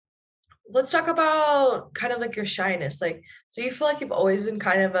let's talk about kind of like your shyness. Like, so you feel like you've always been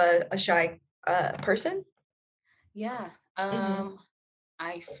kind of a shy person? Yeah. Hmm.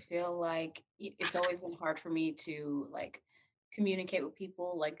 I feel like it's always been hard for me to like communicate with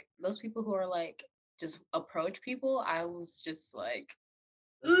people. Like those people who are like just approach people. I was just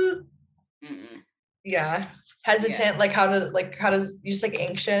mm-mm. Yeah. Yeah, Hesitant, like how does you just like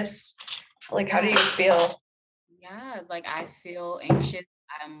anxious? Like how do yeah, you feel? yeah. Like I feel anxious.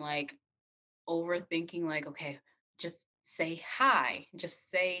 I'm like overthinking. Like okay, just say hi. Just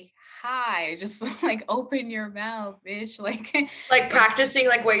say hi. Just like open your mouth, bitch. Like Like it's practicing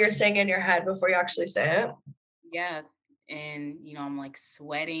like what you're saying in your head before you actually say it. yeah, and I'm like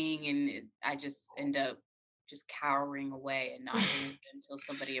sweating, and I just end up just cowering away and not doing it until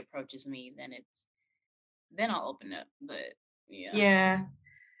somebody approaches me. Then I'll open up. But yeah, Yeah.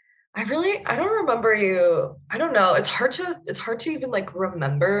 I don't remember you. I don't know. It's hard to even like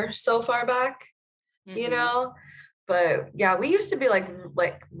remember so far back, you hmm know? But yeah, we used to be like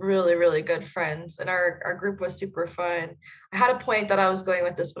really, really good friends and our group was super fun. I had a point that I was going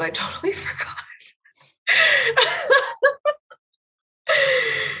with this, but I totally forgot.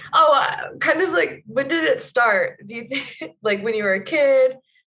 Oh, kind of like when did it start? Do you think like when you were a kid?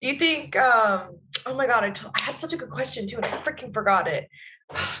 Do you think oh my God, I had such a good question too and I freaking forgot it.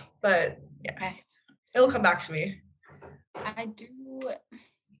 But yeah, I it'll come back to me. I do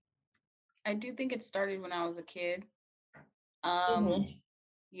I do think it started when I was a kid. Um, Hmm.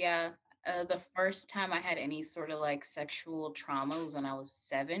 yeah. The first time I had any sort of like sexual trauma was when I was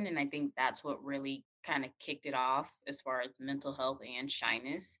 7, and I think that's what really kind of kicked it off as far as mental health and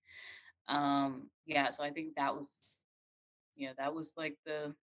shyness. Yeah, so I think that was like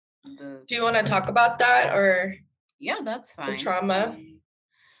the Do you want to talk about that or yeah, that's the fine. trauma?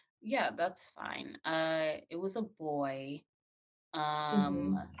 Yeah, that's fine. It was a boy.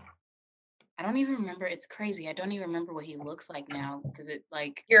 Um, Hmm. I don't even remember. It's crazy. I don't even remember what he looks like now because it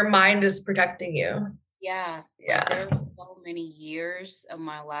like Your mind is protecting you. yeah, like there Yeah. are so many years of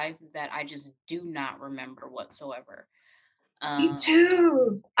my life that I just do not remember whatsoever. Me Um,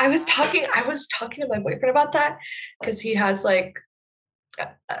 too. yeah. I was talking to my boyfriend about that because he has like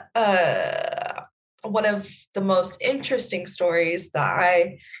uh one of the most interesting stories that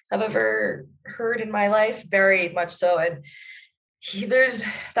I have ever heard in my life, very much so. And there's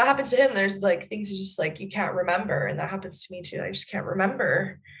that happens to him. There's like things you just like you can't remember, and that happens to me too. I just can't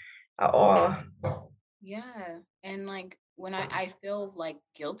remember at all. Yeah, and, like, when I feel, like,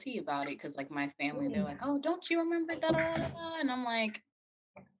 guilty about it because like, my family, they're like, Mm. "Oh, don't you remember da da da da da?" And I'm like,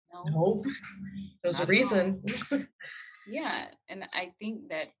 "No, No, there's a not at all." reason. Yeah, and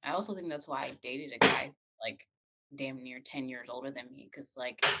I also think that's why I dated a guy, like, damn near 10 years older than me because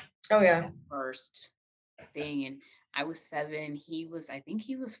like, Oh yeah. that first thing and I was 7, I think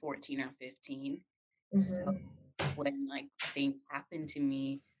he was 14 or 15. So, Mhm. when, like, things happened to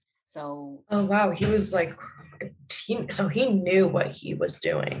me so Oh wow, he was like a teen, so he knew what he was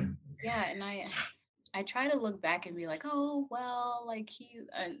doing. yeah, and I try to look back and be like, "Oh, well, like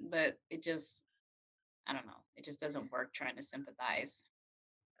but I don't know. It just doesn't work trying to sympathize.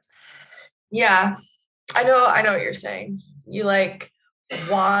 Yeah, I know what you're saying. You like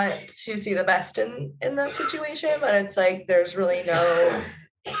want to see the best in that situation, but it's like there's really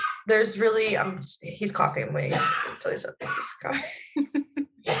he's coughing. Wait, I'll tell you something. He's coughing.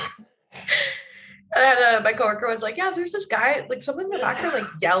 I had my coworker was like, yeah, there's this guy, like someone in the background like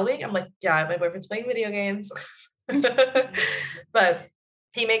yelling. I'm like, yeah, my boyfriend's playing video games. But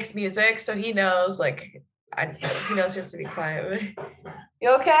he makes music, so he knows he knows he has to be quiet.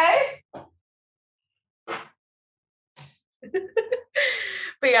 You okay?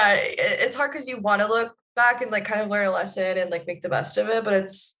 But yeah, it's hard because you want to look back and like kind of learn a lesson and like make the best of it, but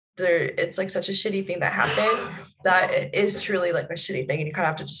it's like such a shitty thing that happened that it is truly like a shitty thing, and you kind of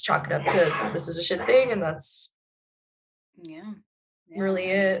have to just chalk it up to this is a shit thing, and that's Yeah. Yeah. really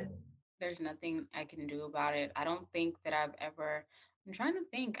And it. there's nothing I can do about it. I don't think that I'm trying to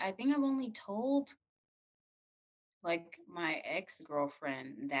think. I think I've only told like my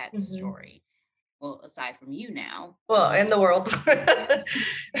ex-girlfriend that Mhm. story. Well, aside from you now. Well, in the world.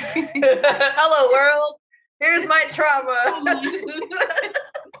 Hello, world. Here's This my trauma. trauma.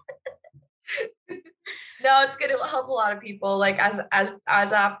 No, it's gonna help a lot of people. Like as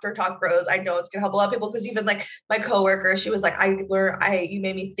after talk grows, I know it's gonna help a lot of people because even like my coworker, she was like, I you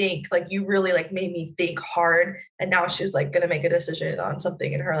made me think, like you really like made me think hard. And now she's like gonna make a decision on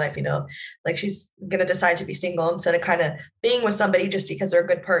something in her life, like she's gonna decide to be single instead of kind of being with somebody just because they're a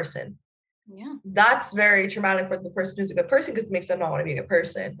good person. Yeah. That's very traumatic for the person who's a good person because it makes them not want to be a good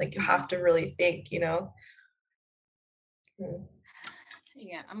person. Like you have to really think. Mm.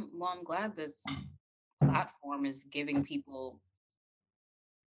 Yeah, I'm glad this platform is giving people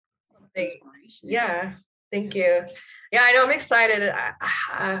Something. inspiration. Yeah. Thank you. Yeah, I know I'm excited.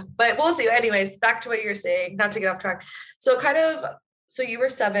 But we'll see. Anyways, back to what you're saying, not to get off track. So kind of, so you were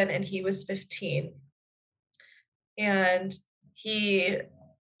 7 and he was 15. And he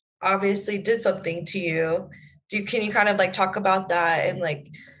obviously did something to you. Can you kind of like talk about that and like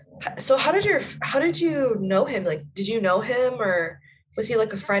so how did you know him? Like did you know him or was he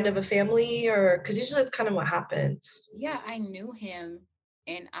like a friend of a family or because usually it's kind of what happens. Yeah, I knew him,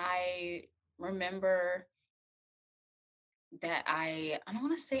 and I remember that I don't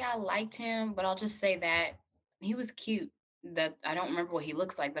want to say I liked him, but I'll just say that he was cute. That I don't remember what he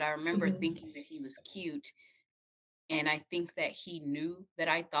looks like, but I remember Mhm, thinking that he was cute, and I think that he knew that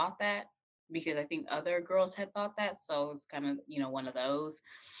I thought that because I think other girls had thought that, so it's kind of, one of those.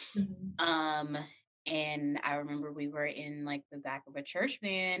 mhm, Um and I remember we were in like the back of a church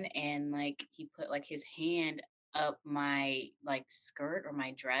van, and like he put like his hand up my like skirt or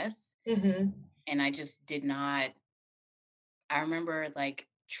my dress, mhm. and I just did not. I remember like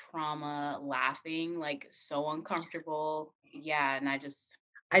trauma laughing, like so uncomfortable. Yeah, and I just,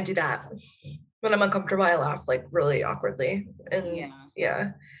 I do that. When I'm uncomfortable, I laugh like really awkwardly. And yeah,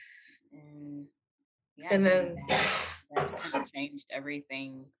 yeah. and yeah, I And think then that kind of changed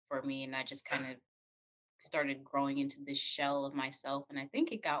everything for me, and I just kind of started growing into this shell of myself, and I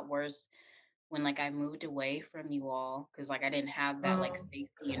think it got worse when like I moved away from you all, because like I didn't have that like um,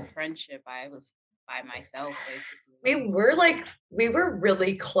 safety and friendship. I was by myself basically. we were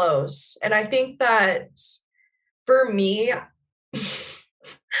really close. And I think that for me,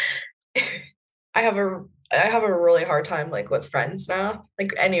 I have a really hard time like with friends now,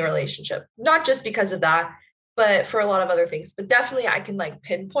 like any relationship. Not just because of that, but for a lot of other things. But definitely I can like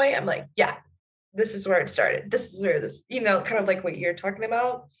pinpoint. I'm like, yeah, this is where it started. This is where this, kind of like what you're talking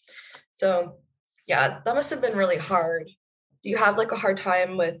about. So yeah, that must have been really hard. Do you have like a hard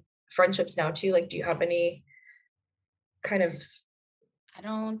time with friendships now too? Like do you have any kind of I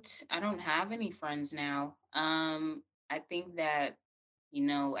don't have any friends now. I think that,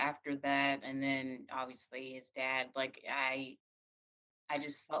 after that, and then obviously his dad, like I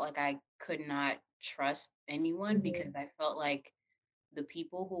just felt like I could not trust anyone, because Mhm. I felt like the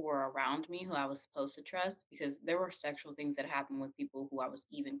people who were around me who I was supposed to trust, because there were sexual things that happened with people who I was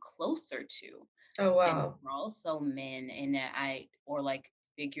even closer to, Oh and wow. were also men, and that or like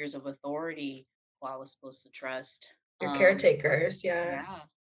figures of authority who I was supposed to trust. Your Um, caretakers, yeah. yeah.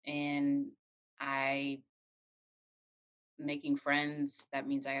 And I making friends, that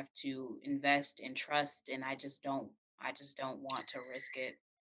means I have to invest in trust, and I just don't want to risk it.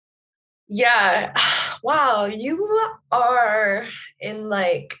 Yeah. Wow, you are in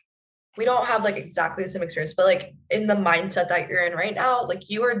like we don't have like exactly the same experience, but like in the mindset that you're in right now, like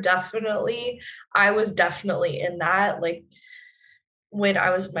you are definitely, I was definitely in that. Like when I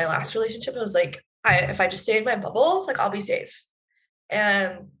was in my last relationship, I was like, if I just stay in my bubble, like I'll be safe.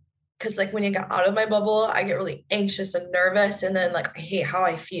 And because like when you get out of my bubble, I get really anxious and nervous, and then like I hate how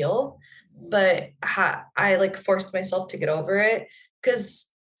I feel. Mhm. But I like forced myself to get over it because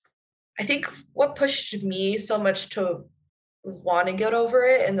I think what pushed me so much to want to get over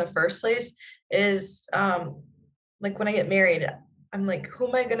it in the first place is like when I get married, I'm like, who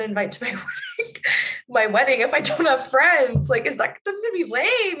am I gonna invite to my wedding? My wedding if I don't have friends? Like, is that gonna be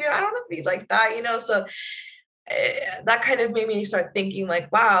lame? I don't want to be like that. So that kind of made me start thinking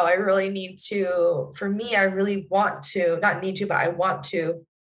like, wow, I really need to, for me, I really want to, not need to, but I want to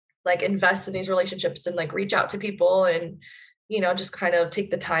like invest in these relationships and like reach out to people and just kind of take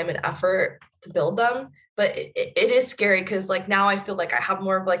the time and effort to build them. But it is scary because like now I feel like I have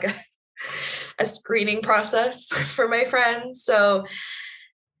more of like a screening process for my friends. So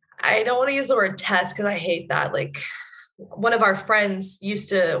I don't want to use the word test because I hate that. Like one of our friends used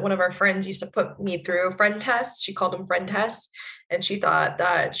to put me through friend tests. She called them friend tests, and she thought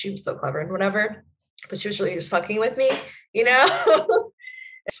that she was so clever and whatever, but she was really just fucking with me, you know?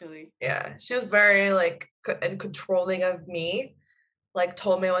 Actually, Yeah, she was very like and controlling of me, like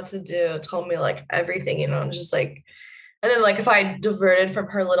told me what to do, told me like everything, and just like, and then like if I diverted from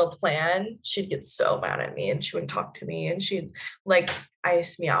her little plan, she'd get so mad at me and she wouldn't talk to me and she'd like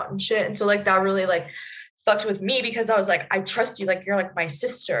ice me out and shit. And so like that really like fucked with me because I was like, I trust you, like you're like my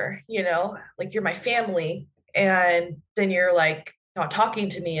sister, like you're my family. And then you're like not talking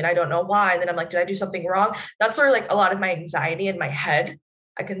to me and I don't know why. And then I'm like, did I do something wrong? That's where like a lot of my anxiety in my head,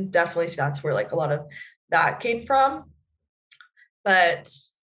 I can definitely see that's where like a lot of that came from. But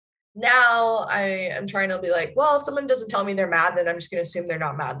now I am trying to be like, well, if someone doesn't tell me they're mad, then I'm just gonna assume they're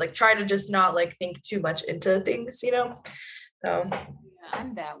not mad. Like try to just not like think too much into things. So yeah,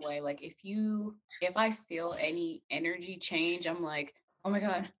 I'm that way. Like if I feel any energy change, I'm like, oh my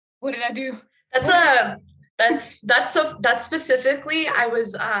God, what did I do? That's What did I a that's specifically I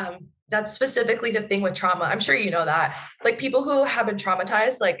was that's specifically the thing with trauma. I'm sure you know that. Like people who have been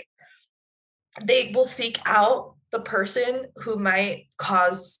traumatized, like they will seek out the person who might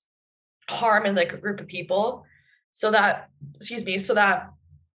cause harm in like a group of people so that excuse me, so that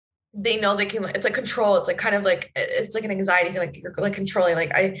they know they can it's like control. It's like kind of like it's like an anxiety thing, like you're like controlling.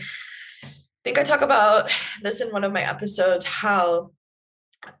 Like I think I talk about this in one of my episodes, how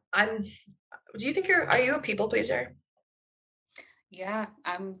I'm do you think are you a people pleaser? Yeah,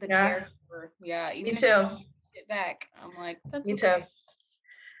 I'm the Yeah, caregiver. Yeah, me even if you too. don't get back, I'm like, that's Me too. okay.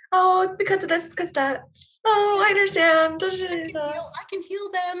 Oh, it's because of this, because that. Oh, Yeah, I understand. I can heal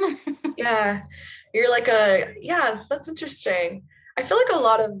them. Yeah. You're like a yeah, that's interesting. I feel like a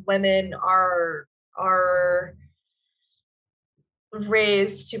lot of women are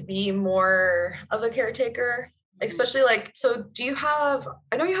raised to be more of a caretaker, Mhm. especially like so do you have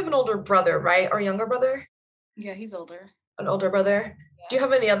I know you have an older brother, right? Or younger brother? Yeah, he's older. An older brother. Do you Yeah.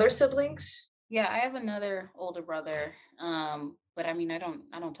 have any other siblings? Yeah, I have another older brother. But I mean I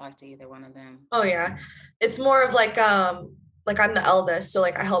don't talk to either one of them. Oh yeah. It's more of like I'm the eldest, so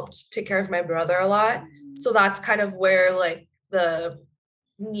like I helped take care of my brother a lot. Mhm. So that's kind of where like the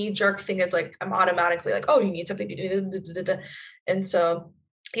knee jerk thing is like I'm automatically like, oh, you need something to do. And so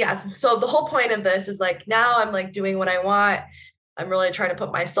yeah. So the whole point of this is like now I'm like doing what I want. I'm really trying to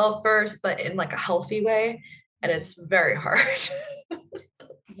put myself first, but in like a healthy way. And Mhm. it's very hard.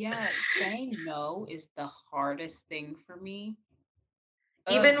 Yeah, saying no is the hardest thing for me.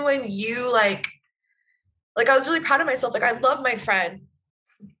 Ugh. Even when you like I was really proud of myself. Like I love my friend.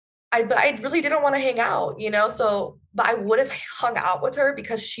 But I really didn't want to hang out, you know. So, but I would have hung out with her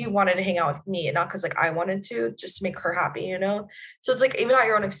because she wanted to hang out with me, and not because like I wanted to, just to make her happy, you know. So it's like even at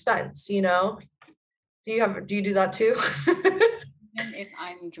your own expense, you know. Do you do that too? Even if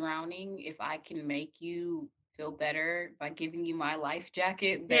I'm drowning, if I can make you feel better by giving you my life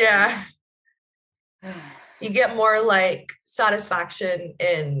jacket, then Yeah, you get more like satisfaction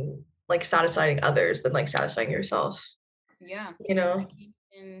in like satisfying others than like satisfying yourself, yeah. you I know. can't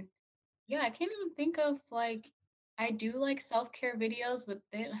even yeah, I can't even think of like I do like self-care videos, but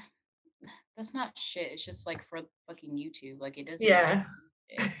that's not shit. It's just like for fucking YouTube. Like it doesn't make Yeah.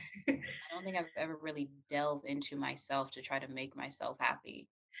 it. I don't think I've ever really delved into myself to try to make myself happy.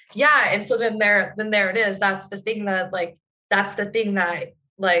 Yeah, and so then there it is. That's the thing that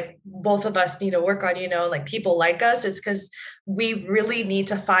like both of us need to work on, you know, like people like us. It's because we really need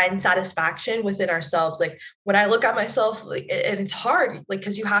to find satisfaction within ourselves. Like when I look at myself, like, and it's hard, like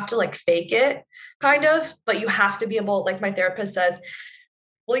because you have to like fake it kind Mhm. of, but you have to be able, like my therapist says,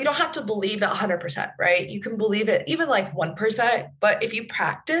 well, you don't have to believe it 100%, right? You can believe it even like 1%, but if you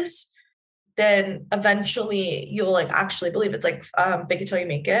practice, then eventually you'll like actually believe it's like fake it till you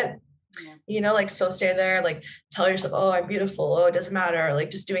make it, Yeah. you know, like so stay there, like tell yourself, oh, I'm beautiful, oh, it doesn't matter, like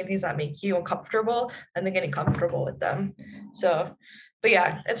just doing things that make you uncomfortable and then getting comfortable with them. So but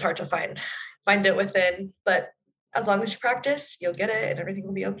yeah, it's hard to find it within, but as long as you practice you'll get it and everything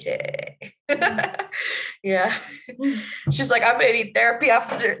will be okay. Mhm. Yeah. She's like, I'm gonna need therapy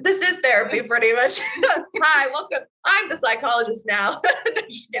after this is therapy pretty much. Hi, welcome, I'm the psychologist now. No,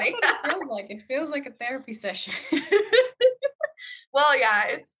 just That's kidding. what it feels like. It feels like a therapy session. Well,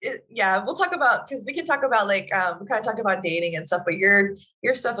 yeah, yeah, we'll talk about because we can talk about like we kind of talked about dating and stuff, but your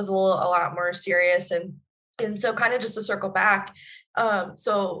stuff is a lot more serious and so kind of just to circle back,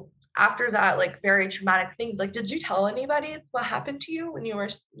 so after that like very traumatic thing, like did you tell anybody what happened to you when you were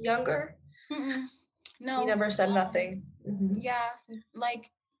younger? Mm-mm. You No. never said nothing. Mhm. Yeah, like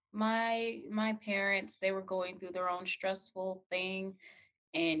my parents, they were going through their own stressful thing,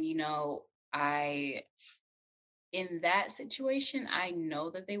 and I in that situation, I know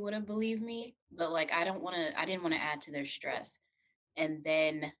that they would have believed me, but like I didn't want to add to their stress. And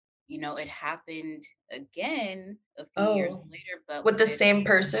then, it happened again a few years Oh, later, but with the same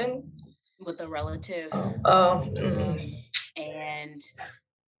person? with a relative. Oh, And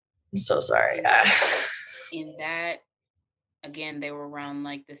I'm so sorry. in in that again, they were around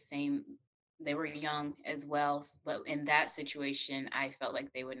like the same, they were young as well, but in that situation, I felt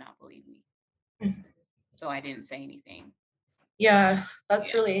like they would not believe me. So I didn't say anything. Yeah, that's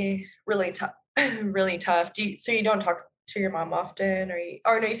Yeah. really, really tough. Really tough. So you don't talk to your mom often,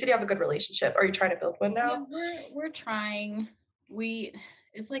 or no, you said you have a good relationship. Are you trying to build one Yeah, now? we're trying. We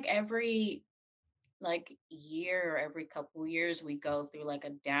it's like every like year or every couple years we go through like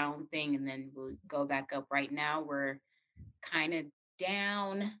a down thing and then we'll go back up. Right now we're kind of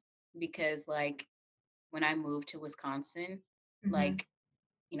down because like when I moved to Wisconsin, like Mhm.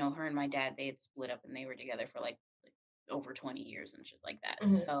 her and my dad, they had split up and they were together for like over 20 years and shit like that.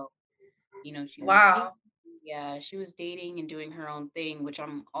 Mhm. So, she was dating. Wow. Yeah, she was dating and doing her own thing, which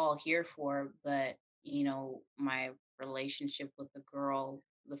I'm all here for. But, my relationship with the girl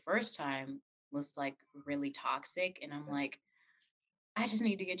the first time was like really toxic. And I'm like, I just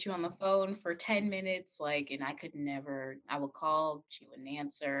need to get you on the phone for 10 minutes. Like, and I could never, I would call, she wouldn't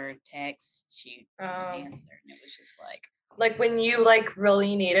answer, text, she wouldn't Um, answer. And it was just like, like when you like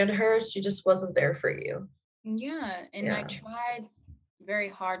really needed her, she just wasn't there for you. yeah. And I Yeah. tried very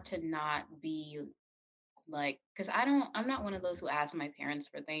hard to not be like, because I'm not one of those who ask my parents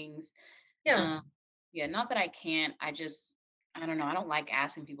for things. Yeah. Um, yeah, not that I can't. I don't know. I don't like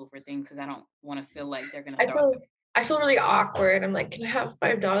asking people for things because I don't want to feel like they're gonna I throw it. feel I feel really awkward. I'm like, can I have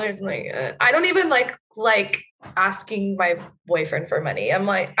 $5? I'm like, I don't even like asking my boyfriend for money. I'm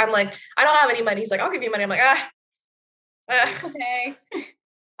like, I don't have any money. He's like, I'll give you money. I'm like, It's okay.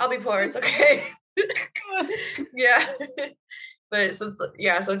 I'll be poor. It's okay. Yeah. But so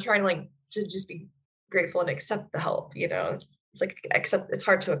I'm trying like to just be grateful and accept the help, It's like it's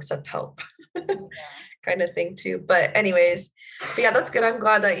hard to accept help Yeah. kind of thing too. But anyways, but yeah, that's good. I'm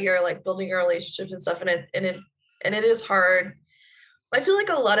glad that you're like building your relationships and stuff, and it is hard. I feel like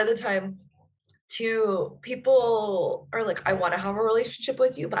a lot of the time too, people are like, I want to have a relationship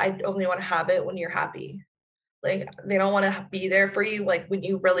with you, but I only want to have it when you're happy. Like they don't want to be there for you like when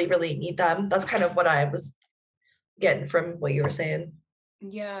you really, really need them. That's kind of what I was getting from what you were saying.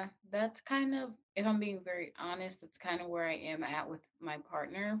 Yeah, that's kind of, if I'm being very honest, that's kind of where I am at with my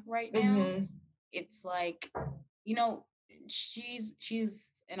partner right now. Mm-hmm. It's like, you know,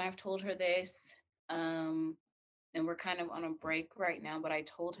 and I've told her this, um, and we're kind of on a break right now, but I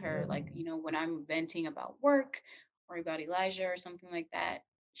told her, like, when I'm venting about work or about Elijah or something like that,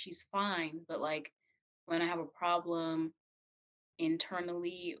 she's fine. But like when I have a problem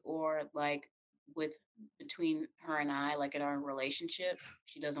internally or like with between her and I, like in our relationship,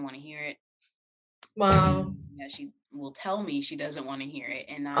 she doesn't want to hear it. And Wow. yeah, she will tell me she doesn't want to hear it.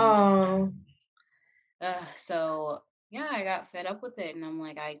 And I'm just, Oh, so yeah, I got fed up with it. And I'm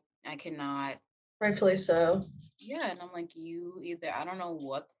like, I cannot, rightfully so. yeah. And I'm like, you either, I don't know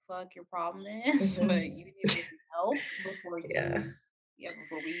what the fuck your problem is, but Hmm. you need to get some help before Yeah. yeah,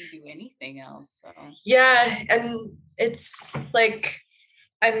 before we do anything else. So, Yeah. And it's like,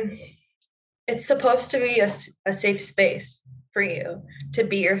 I'm, it's supposed to be a safe space for you to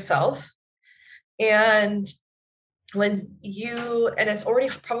be yourself. And and it's already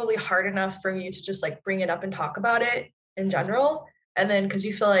probably hard enough for you to just like bring it up and talk about it in general. And then because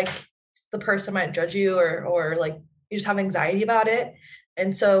you feel like the person might judge you or like you just have anxiety about it.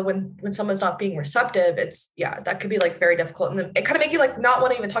 And so when someone's not being receptive, it's yeah, that could be like very difficult. And then it kind of make you like not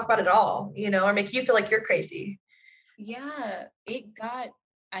want to even talk about it at all, or make you feel like you're crazy. yeah,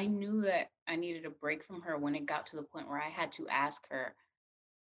 I knew that I needed a break from her when it got to the point where I had to ask her,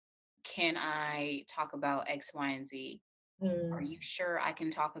 can I talk about X, Y, and Z? Are Mm. you sure I can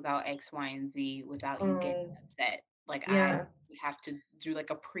talk about X, Y, and Z without you getting Um, upset? Like I yeah. would have to do like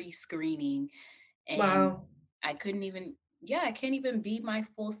a pre-screening and Wow. I couldn't even, yeah, I can't even be my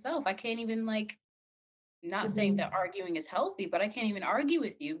full self. I can't even like, not saying that Hmm. arguing is healthy, but I can't even argue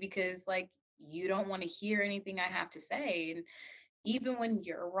with you because like you don't want to hear anything I have to say. And even when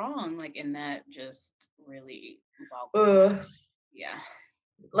you're wrong, like, and that just really boggled my, Ugh. yeah.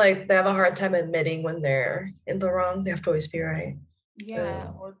 Like they have a hard time admitting when they're in the wrong. They have to always be right. Yeah.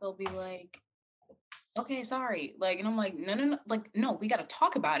 Um, Or they'll be like, okay, sorry. Like, and I'm like, no, no, no, like, no, we got to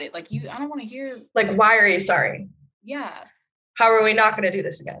talk about it. Like, I don't want to hear, like, why are you sorry? yeah, How are we not going to do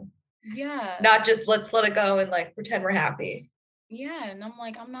this again? yeah, Not just let's let it go and like pretend we're happy. yeah. And I'm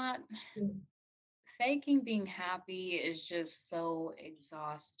like, I'm not faking being happy is just so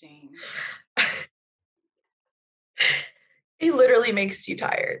exhausting. It literally makes you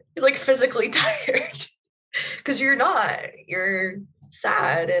tired, like physically tired, because you're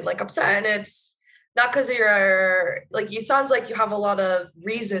sad and like upset, and it's not because you're like you sounds like you have a lot of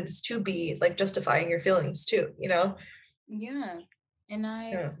reasons to be like justifying your feelings too. Yeah. And I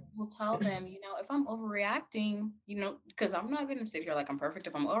Yeah. will tell them, if I'm overreacting, because I'm not going to sit here like I'm perfect.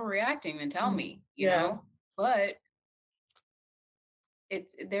 If I'm overreacting, then tell me, Yeah. But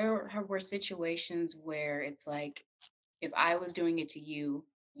were situations where it's like, if I was doing it to you,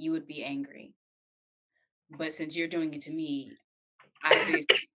 you would be angry. But since you're doing it to me, I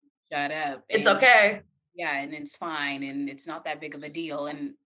basically shut up It's and okay. yeah, and it's fine and it's not that big of a deal.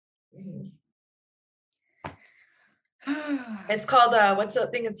 And Mhm. It's called what's the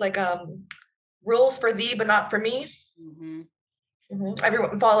thing? It's like rules for thee, but not for me. hmm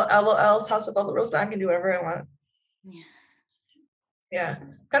Everyone follow LOL's house of all the rules, but I can do whatever I want. yeah. Yeah.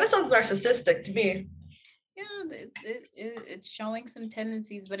 Kind of sounds narcissistic to me. Yeah, it's showing some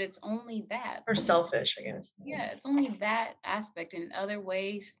tendencies, but it's only that. Or selfish, I guess. Yeah, it's only that aspect. In other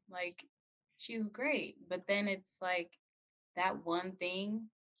ways, like she's great, but then it's like that one thing.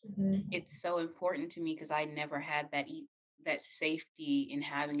 Mhm. It's so important to me because I never had that safety in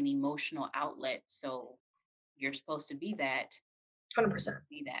having an emotional outlet. So you're supposed to be that. So 100%.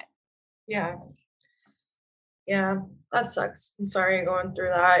 be that. Yeah. Yeah. That sucks. I'm sorry you're going through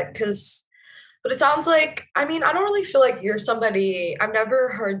that because, but it sounds like, I mean, I don't really feel like you're somebody, I've never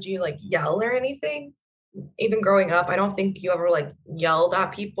heard you like yell or anything. Even growing up, I don't think you ever like yelled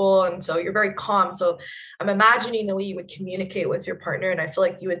at people. And so you're very calm. So I'm imagining the way you would communicate with your partner. And I feel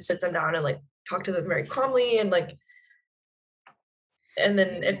like you would sit them down and like talk to them very calmly and like, and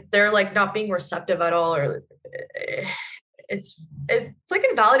then Yeah, if they're like not being receptive at all, or it's like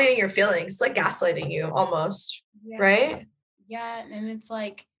invalidating your feelings, it's like gaslighting you almost, yeah, right? yeah. And it's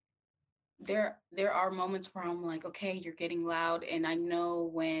like there are moments where I'm like, okay, you're getting loud, and I know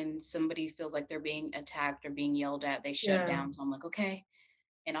when somebody feels like they're being attacked or being yelled at, they shut Yeah. down. So I'm like, okay,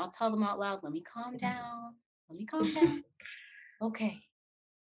 and I'll tell them out loud, let me calm down, let me calm down. Okay,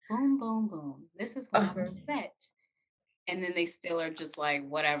 boom, boom, boom. This is when I'm Uh-huh. upset, and then they still are just like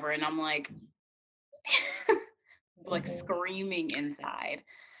whatever, and I'm like, like Mhm. screaming inside.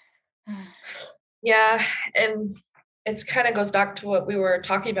 Yeah, and it's kind of goes back to what we were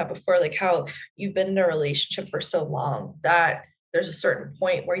talking about before, like how you've been in a relationship for so long that there's a certain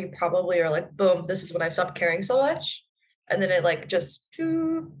point where you probably are like, boom, this is when I stopped caring so much. And then it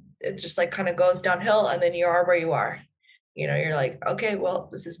just like kind of goes downhill and then you are where you are. You know, you're like, okay, well,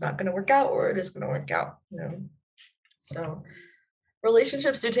 this is not going to work out or it is going to work out, you know. So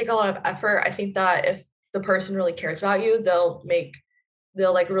relationships do take a lot of effort. I think that if the person really cares about you, they'll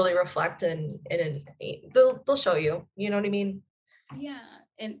like really reflect and they'll show you. You know what I mean? Yeah,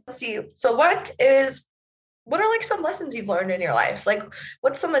 and Let's see. So what are like some lessons you've learned in your life? Like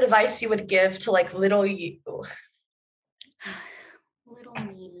what's some advice you would give to like little you? little Give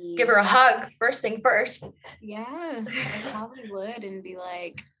me. her a hug first thing first. Yeah, I probably would and be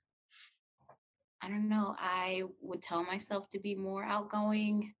like, I don't know, I would tell myself to be more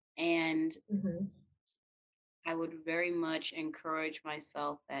outgoing, and Mhm. I would very much encourage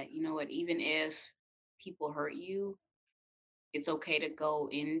myself that, you know what, even if people hurt you, it's okay to go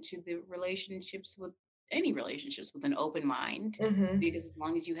into the relationships with any relationships with an open mind, Mhm. because as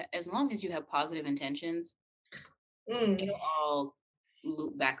long as you have positive intentions, Mm. it'll all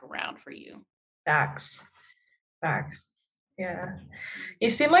loop back around for you. Facts. Facts. Yeah. You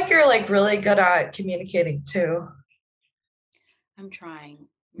Mhm. seem like you're like really good at communicating too. I'm trying.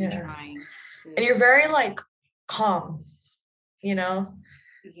 I'm Yeah. trying And to. you're very like calm, you know?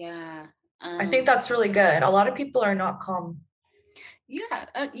 Yeah. I think Um. that's really good. A lot of people are not calm. Yeah.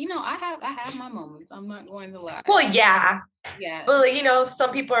 I have my moments. I'm not going to lie. Well, yeah. Yeah. But like, you know,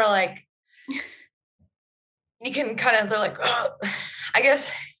 some people are like, you can kind of, they're like, oh, I guess,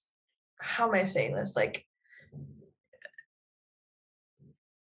 how am I saying this? Like,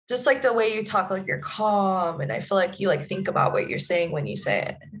 just like the way you talk, like you're calm. And I feel like you like think about what you're saying when you say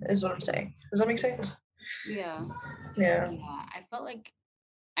it, is what I'm saying. Does that make sense? Yeah. Yeah. Yeah. I felt like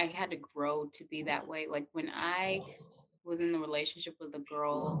I had to grow to be that way. Like when I was in the relationship with a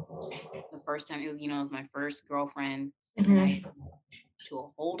girl the first time, it was my first girlfriend, and then I Hmm. moved to a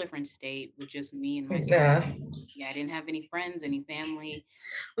whole different state with just me and my soul. Yeah. Yeah, I didn't have any friends, any family.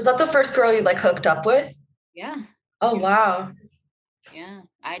 Was that the first girl you like hooked up with? Yeah. Oh, Yeah. wow. Yeah.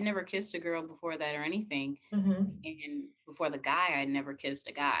 I'd never kissed a girl before that or anything. Hmm. And before the guy, I'd never kissed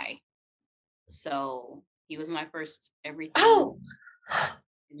a guy. So he was my first everything. Oh,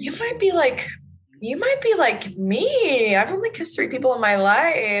 And you she might was be my like, you might be like me. I've only kissed three people in my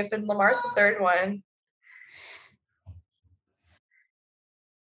life, and Lamar's the third one.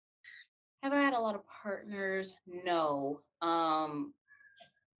 have I had a lot of partners? No.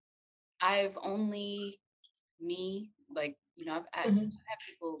 I've only me, like, I've Hmm. had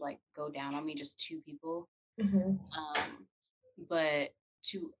people like go down on me, just two people, Hmm. um, but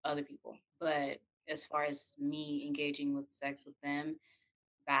two other people. But as far as me engaging with sex with them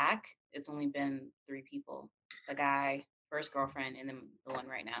back, it's only been three people. The guy, first girlfriend, and then the one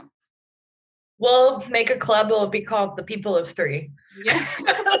right now. We'll make a club. It'll be called the People of Three. Yeah.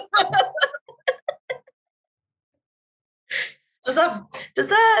 Does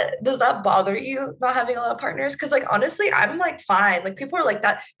that does that bother you not having a lot of partners? Because like honestly, I'm like fine. Like people are like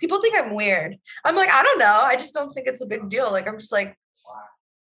that. People think I'm weird. I'm like, I don't know. I just don't think it's a big deal. Like I'm just like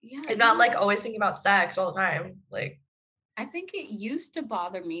Yeah, I'm not like always thinking about sex all the time. Like I think it used to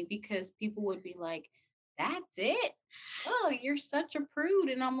bother me because people would be like, that's it? Oh, you're such a prude.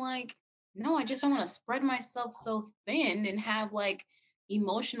 And I'm like, no, I just don't want to spread myself so thin and have like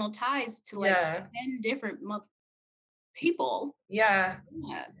emotional ties to like Yeah. 10 different people. Yeah.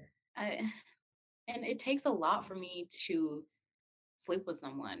 Yeah. I, and it takes a lot for me to sleep with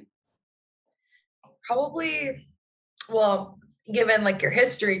someone. Probably, well, given like your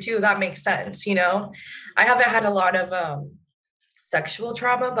history too, that makes sense, you know. I haven't had a lot of sexual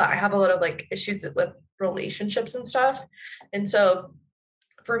trauma, but I have a lot of like issues with relationships and stuff. And so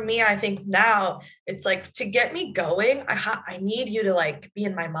for me, I think now it's like to get me going, I need you to like be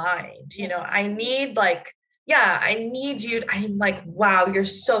in my mind, you know. Yes. I need like, yeah, I need you. I'm like, wow, you're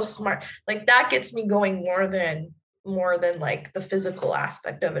so smart. Like that gets me going more than like the physical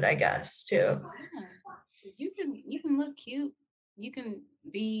aspect of it, I guess, too. Yeah. You can look cute. You can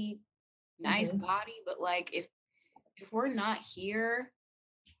be nice Hmm. body, but like if we're not here,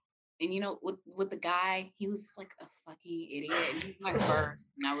 and with the guy, he was like a fucking idiot, and he was my first,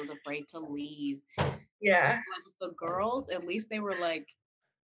 and I was afraid to leave. Yeah. But with the girls, at least they were like,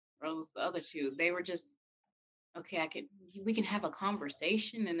 or else the other two, they were just okay. We can have a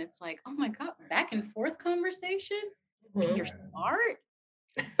conversation, and it's like, oh my god, back and forth conversation, and you're Mhm. smart.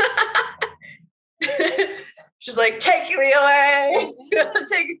 She's like, take me away. Yeah.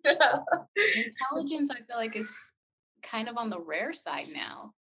 Take me out. Intelligence, I feel like, is kind of on the rare side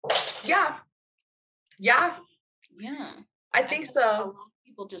now. Yeah. Yeah. Yeah. I I think feel like a so. lot of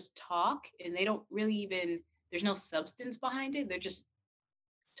people just talk and they don't really even, there's no substance behind it. They're just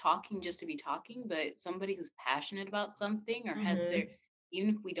talking just to be talking. But somebody who's passionate about something or has their, Hmm. even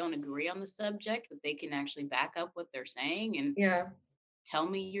if we don't agree on the subject, but they can actually back up what they're saying and Yeah. tell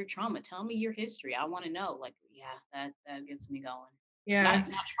me your trauma, tell me your history. I want to know. Like, yeah, that gets me going. Yeah.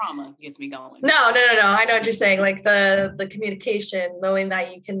 Not trauma gets me going. No. I know what you're saying. Like the communication, knowing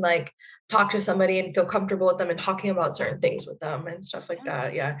that you can like talk to somebody and feel comfortable with them and talking about certain things with them and stuff like Yeah.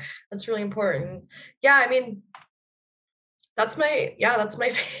 that. Yeah. That's really important. Yeah, I mean, that's my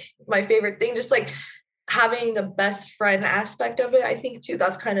my favorite thing. Just like having the best friend aspect of it, I think too.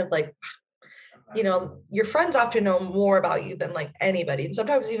 That's kind of like, you know, your friends often know more about you than like anybody. And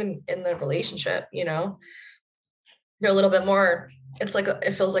sometimes even in the relationship, you know, you're a little bit more, it's like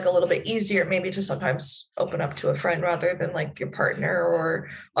it feels like a little bit easier maybe to sometimes open up to a friend rather than like your partner or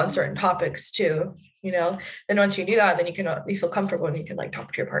on certain topics too, you know. Then once you do that, then you feel comfortable and you can like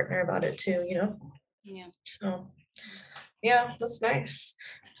talk to your partner about it too, you know. Yeah. So yeah, that's nice.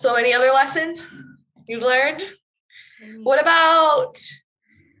 So any other lessons you learned? Maybe. What about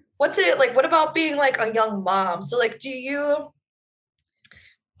what's it like? What about being like a young mom? So like, do you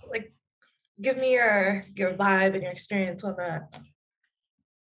like give me your vibe and your experience on that?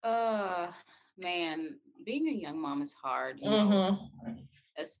 Uh, man, being a young mom is hard, Mm-hmm.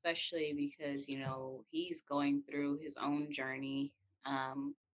 especially because, he's going through his own journey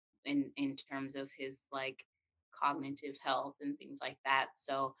in terms of his like cognitive health and things like that.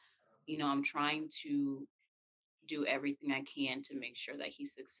 So, I'm trying to do everything I can to make sure that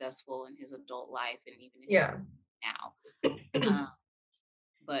he's successful in his adult life and even in his Yeah. now. Um,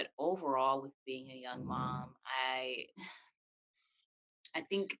 but overall, with being a young mom, I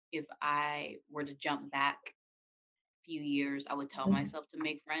think if I were to jump back few years, I would tell myself to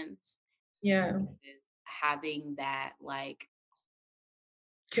make friends Yeah. because having that, like,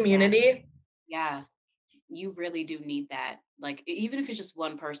 that, Community. yeah, you really do need that. Like, even if it's just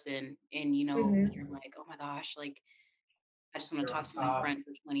one person and, you're Hmm. like, oh my gosh, like, I just want to talk to my friend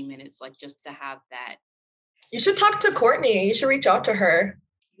for 20 minutes, like, just to have that. You should talk to Courtney. You should reach out to her.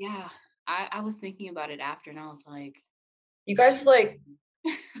 Yeah. I was thinking about it after and I was like, You does guys she like,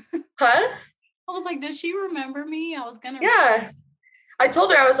 huh? I was like, does she remember me? I was gonna reach out. Yeah. I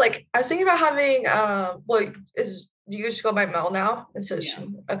told her I was thinking about having well, is you just go by Mel now? And so Yeah. she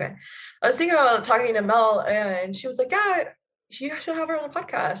okay. I was thinking about talking to Mel and she was like, yeah, you should have her on the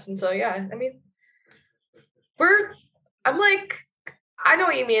podcast. And so yeah, I mean, we're I'm like, I know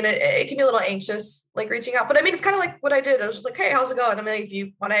what you mean. It can be a little anxious, like reaching out. But I mean, it's kind of like what I did. I was just like, hey, how's it going? I mean, if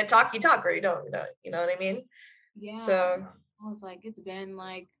you want to talk, you talk, or you know what I mean? Yeah. So I was like, it's been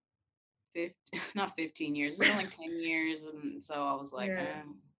like 15, not 15 years. It's been like 10 years. And so I was like, yeah.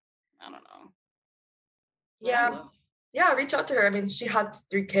 I don't know, but I Yeah. will. Yeah, reach out to her. I mean, she has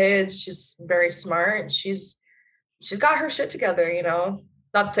 3 kids. She's very smart. She's got her shit together, you know.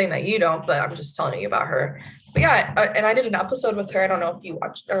 Not saying that you don't, but I'm just telling you about her. But yeah, and I did an episode with her. I don't know if you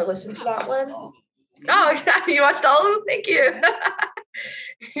watched or listened to Yeah, I've that watched it one. all. Yeah. Oh, yeah, you watched all of them? Thank you.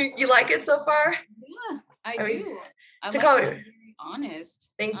 You like it so far? Yeah, I I mean, do. I to like that call she's very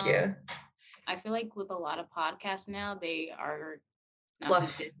honest. thank you. I feel like with a lot of podcasts now, they are not to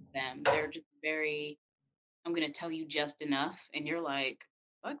Fluff. diss them. They're just very. I'm gonna tell you just enough, and you're like,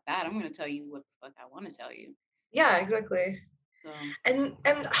 fuck that, I'm gonna tell you what the fuck I want to tell you. Yeah, exactly. So And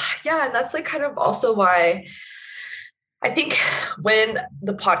yeah, and that's like kind of also why I think when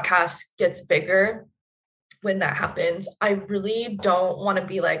the podcast gets bigger, when that happens, I really don't want to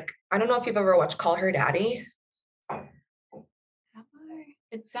be like, I don't know if you've ever watched Call Her Daddy. have I?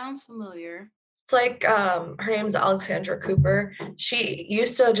 It sounds familiar. It's like her name's Alexandra Cooper. She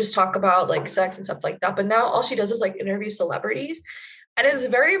used to just talk about like sex and stuff like that, but now all she does is like interview celebrities. And it's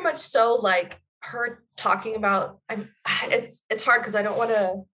very much so like her talking about it's hard because I don't want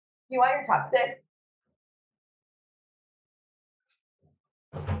to. You want your chopstick?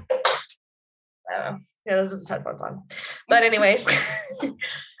 I don't know. Yeah, this is headphones on. But anyways,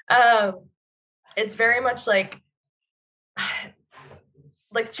 um, it's very much like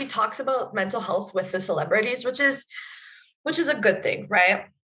she talks about mental health with the celebrities, which is a good thing, right?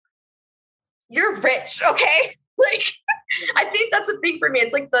 You're rich, okay? Like I think that's a thing for me.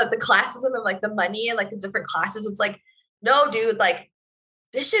 It's like the classism and like the money and like the different classes. It's like, no, dude, like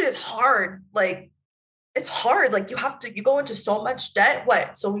this shit is hard. Like it's hard. Like you go into so much debt.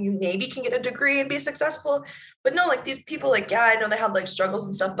 What? So you maybe can get a degree and be successful. But no, like these people, like, yeah, I know they have like struggles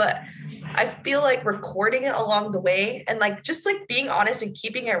and stuff, but I feel like recording it along the way and like just like being honest and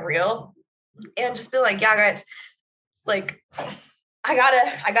keeping it real and just be like, yeah, guys, like I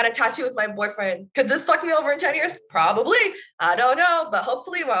got a tattoo with my boyfriend. Could this fuck me over in 10 years? Probably. I don't know, but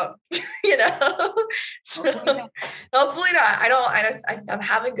hopefully it won't. you know? So, Hopefully not. hopefully not. I'm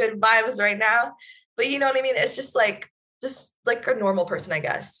having good vibes right now. But you know what I mean? It's just like a normal person, I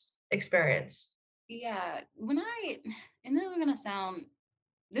guess, experience. Yeah, when I and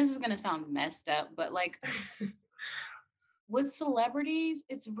this is gonna sound messed up, but like with celebrities,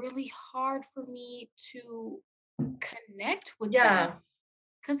 it's really hard for me to connect with them Yeah.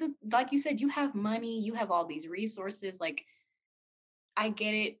 because, like you said, you have money, you have all these resources. Like, I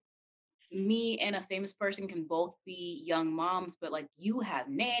get it. Me and a famous person can both be young moms, but like you have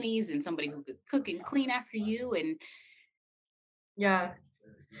nannies and somebody who could cook and clean after you. And Yeah.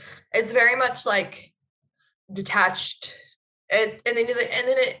 It's very much like detached. And then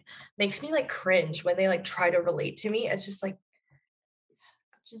it makes me like cringe when they like try to relate to me. It's just like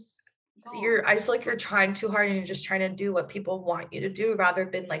just don't. I feel like you're trying too hard and you're just trying to do what people want you to do rather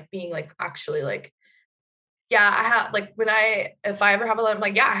than like being like actually like, yeah, I have like if I ever have a lot, I'm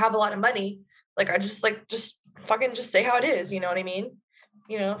like, yeah, I have a lot of money. Like I just fucking just say how it is, you know what I mean?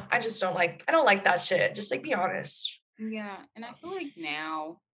 I don't like that shit. Just like be honest. Yeah, and I feel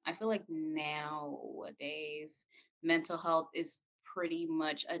like nowadays mental health is pretty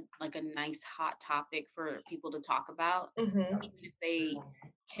much a nice hot topic for people to talk about, Hmm. even if they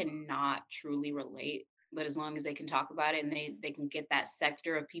cannot truly relate. But as long as they can talk about it and they can get that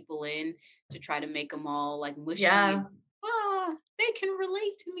sector of people in to try to make them all like mushy and Yeah. they can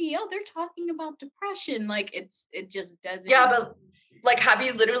relate to me. Oh, they're talking about depression. Like it just Yeah, doesn't. but like, have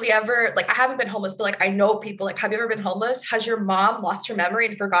you literally ever, like, I haven't been homeless, but like, I know people, like, have you ever been homeless? Has your mom lost her memory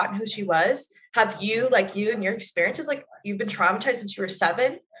and forgotten who she was? Have you, like, you and your experiences, like, you've been traumatized since you were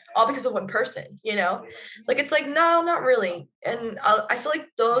 7, all because of one person, you know? Like, it's like, no, not really. And I feel like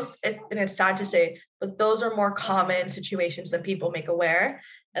and it's sad to say, but those are more common situations than people make aware.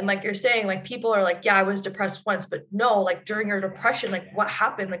 And like you're saying, like, people are like, yeah, I was depressed once, but no, like, during your depression, like, what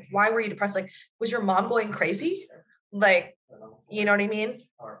happened? Like, why were you depressed? Like, was your mom going crazy? Like, you know what I mean?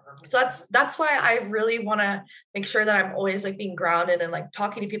 So that's why I really want to make sure that I'm always like being grounded and like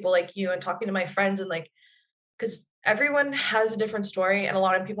talking to people like you and talking to my friends and like because everyone has a different story and a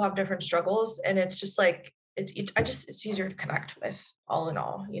lot of people have different struggles and it's just like it's easier to connect with all in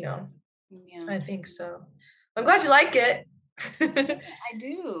all, you know. Yeah. I think so. I'm glad you like it. I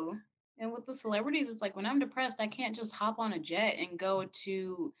do. And with the celebrities, it's like when I'm depressed, I can't just hop on a jet and go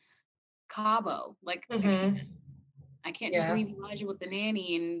to Cabo. Like Hmm. I can't just Yeah. leave Elijah with the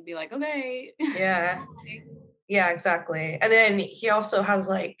nanny and be like, okay. Yeah. Bye. Yeah, exactly. And then he also has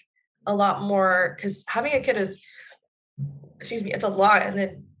like a lot more because having a kid is, excuse me, it's a lot. And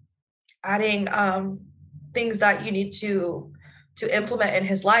then adding things that you need to implement in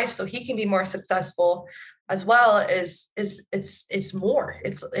his life so he can be more successful as well it's more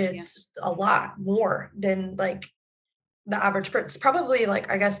Yeah. it's a lot more than like the average person. It's probably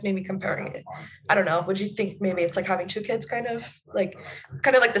like I guess maybe comparing it, I don't know, would you think maybe it's like having 2 kids kind of like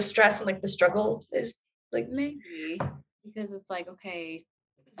the stress and like the struggle is like Maybe because it's like, okay,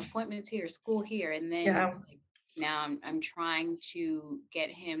 appointments here, school here, and then yeah it's like now I'm trying to get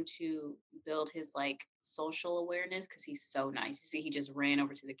him to build his like social awareness because he's so nice. You see, he just ran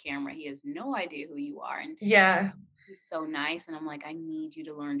over to the camera. He has no idea who you are, and yeah he's so nice. And I'm like, I need you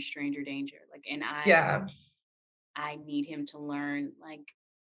to learn stranger danger. Like, and I yeah I need him to learn like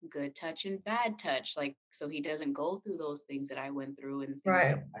good touch and bad touch, like so he doesn't go through those things that I went through and things like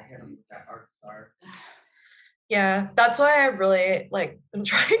Right. that. And, Yeah, that's why I really like I'm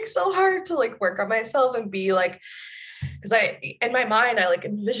trying so hard to like work on myself and be like, because I in my mind I like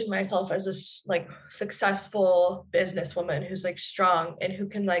envision myself as this like successful businesswoman who's like strong and who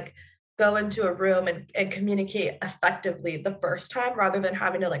can like go into a room and communicate effectively the first time rather than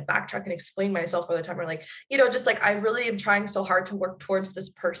having to like backtrack and explain myself all the time, or like, just like I really am trying so hard to work towards this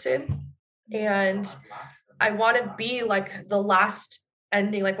person, and I want to be like the last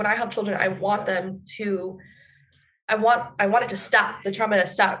ending. Like when I have children, I want them to I want it to stop, the trauma to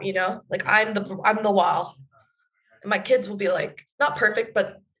stop, like I'm the wall. And my kids will be like not perfect,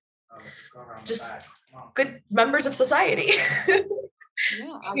 but just good members of society.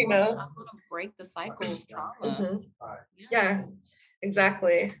 yeah, I you want know I want to break the cycle of trauma. Mhm. Yeah. Yeah,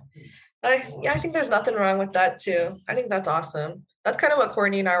 exactly. I think there's nothing wrong with that too. I think that's awesome. That's kind of what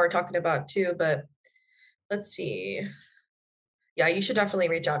Courtney and I were talking about too, but let's see. Yeah, you should definitely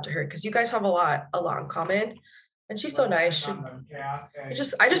reach out to her because you guys have a lot in common. And she's so nice.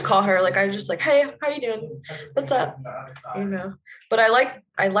 I just call her, like I just like, hey, how you doing? What's up? You know. But I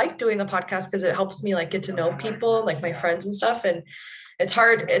like doing the podcast because it helps me like get to know people, like my friends and stuff. And it's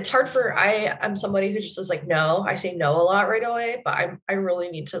hard for I'm somebody who just is like no. I say no a lot right away, but I really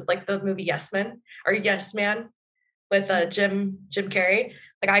need to, like the movie Yes Man or Yes Man with Jim Carrey.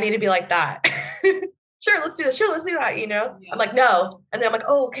 Like I need to be like that. Sure, let's do this. Sure, let's do that. I'm Yeah. like, no. And then I'm like,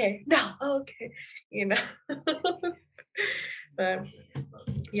 oh, okay. No, oh, okay. You know. But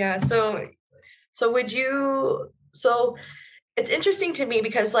yeah, so would you so it's interesting to me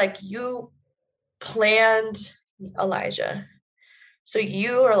because like you planned Elijah. So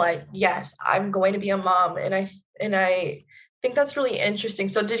you are like, yes, I'm going to be a mom. And I think that's really interesting.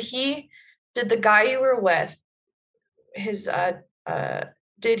 So did the guy you were with, his uh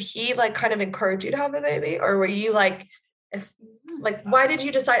did he like kind of encourage you to have a baby, or were you like, if like why did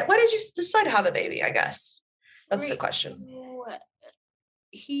you decide to have a baby, I guess that's the Right. question. So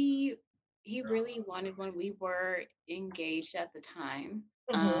he he really wanted one. We were engaged at the time.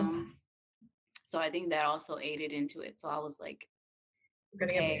 Mm-hmm. Um, so I think that also aided into it. So I was like, We're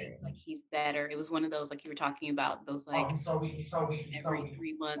gonna get okay, married. like he's better. It was one of those like you were talking about those like every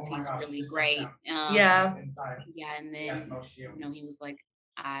 3 months he's really great. Yeah. Yeah, and then he was like,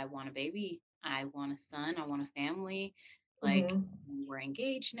 I want a baby, I want a son, I want a family. Like Mm-hmm. we're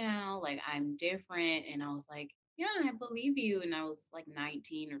engaged now, like I'm different. And I was like, yeah, I believe you. And I was like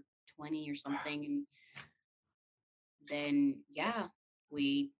 19 or 20 or something. And then yeah,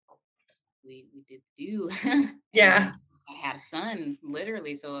 we we did the do. And Yeah. I had a son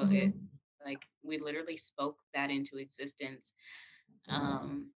literally. So it Mm-hmm. like we literally spoke that into existence.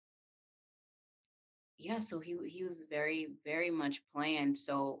 Um yeah, so he was very very much planned.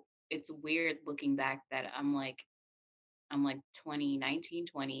 So it's weird looking back that I'm like 20, 19,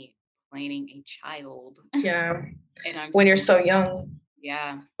 20, planning a child. Yeah, And I'm when you're still, so young,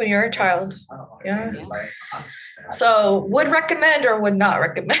 yeah, when you're a child. Yeah. yeah. So would recommend or would not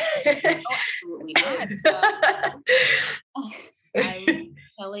recommend? Oh, absolutely not. I was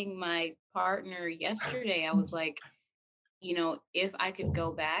telling my partner yesterday, I was like, if I could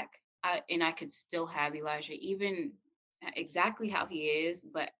go back, and I could still have Elijah, even exactly how he is,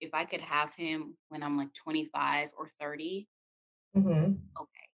 but if I could have him when I'm like 25 or 30, Mhm.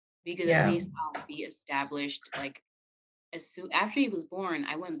 okay, because at Yeah. least I'll be established. Like as soon after he was born,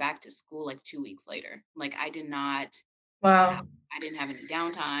 I went back to school like 2 weeks later. Like have, Wow. I didn't have any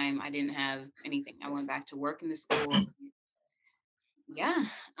downtime. I didn't have anything. I went back to work in the school. Yeah.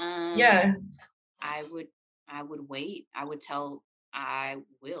 Um, Yeah. I would I would wait. I will tell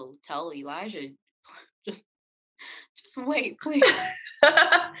Elijah, just just wait, please.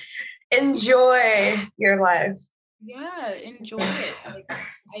 Enjoy your life. Yeah, enjoy it. Like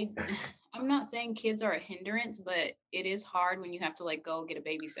I I'm not saying kids are a hindrance, but it is hard when you have to like go get a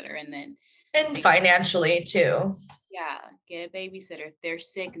babysitter and then And they financially too. yeah, get a babysitter. If they're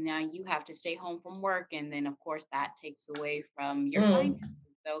sick, now you have to stay home from work and then of course that takes away from your Mm. finances.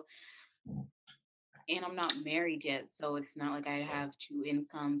 So and I'm not married yet, so it's not like I have two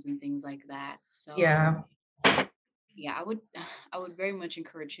incomes and things like that. So Yeah. yeah, I would very much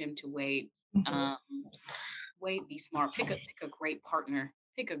encourage him to wait. Mhm. Um, wait, be smart. Pick a great partner.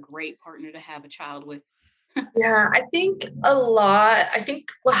 Pick a great partner to have a child with. Yeah, I think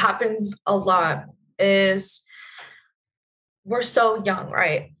what happens a lot is we're so young,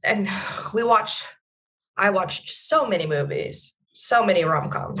 right? And we watch I watched so many movies, so many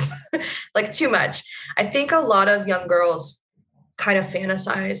rom-coms, like too much. I think a lot of young girls kind of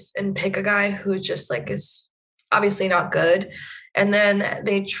fantasize and pick a guy who just like is obviously not good. And then and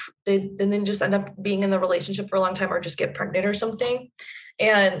then just end up being in the relationship for a long time or just get pregnant or something.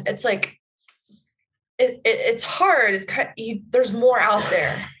 And it's like, it's hard. It's there's more out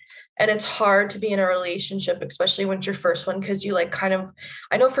there. And it's hard to be in a relationship, especially when it's your first one, because you like kind of,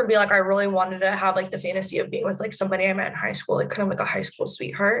 I know for me, like I really wanted to have like the fantasy of being with like somebody I met in high school, like kind of like a high school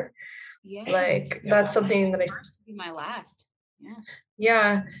sweetheart. Yeah. Like that's something that I, First to be my last. Yeah.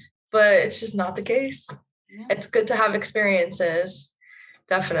 yeah, but it's just not the case. Yeah. It's good to have experiences,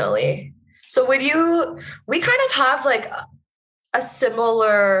 definitely. So would you, we kind of have like a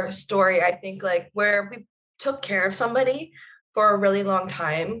similar story, I think, like where we took care of somebody for a really long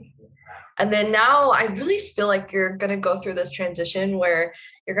time. And then now I really feel like you're going to go through this transition where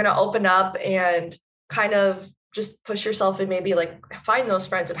you're going to open up and kind of just push yourself and maybe like find those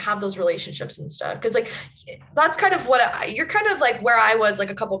friends and have those relationships and stuff. Cause like, that's kind of what you're kind of like where I was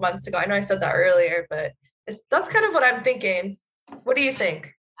like a couple months ago. I know I said that earlier, but that's kind of what I'm thinking. What do you think?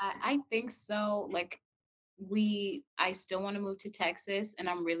 I think so. Like I still want to move to Texas, and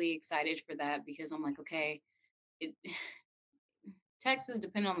I'm really excited for that because I'm like, okay, it, Texas,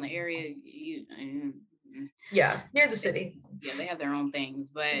 depending on the area, Yeah, near the city. yeah, they have their own things,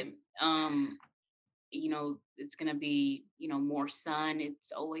 but it's gonna be, more sun.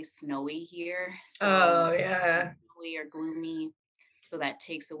 It's always snowy here, so Oh yeah. snowy or gloomy, so that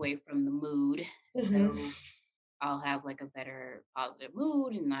takes away from the mood. Mm-hmm. So I'll have like a better positive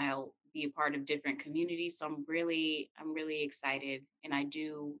mood, and I'll be a part of different communities. So I'm really excited, and I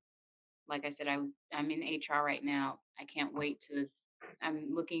do, like I said, I'm in HR right now. I can't wait to. I'm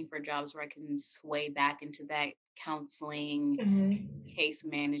looking for jobs where I can sway back into that counseling, Mm-hmm. case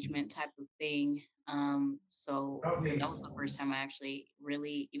management type of thing. So because that was the first time I actually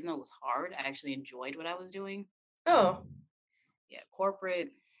really, even though it was hard, I actually enjoyed what I was doing. Oh Yeah,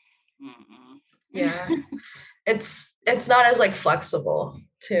 corporate. Mm-mm. yeah. It's not as like flexible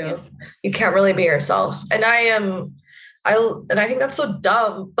Yeah, too. You can't really be yourself. And I think that's so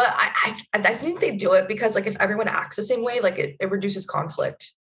dumb, but I think they do it because like if everyone acts the same way, like it reduces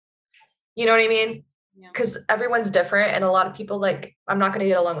conflict. You know what I mean? yeah, Because everyone's different and a lot of people like I'm not gonna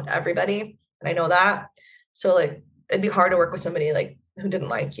get along with everybody. And I know that. So like it'd be hard to work with somebody like who didn't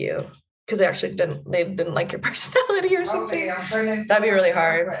like you because they didn't like your personality or something. That'd be really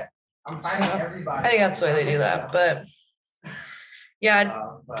hard. So, I think that's why they do that. But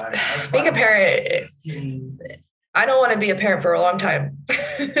yeah, being a parent, I don't want to be a parent for a long time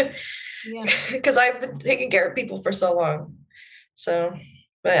yeah. because I've been taking care of people for so long. So,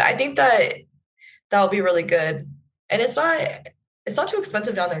 but I think that that'll be really good. And it's not too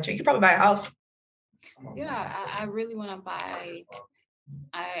expensive down there too. You could probably buy a house. Yeah, I really want to buy.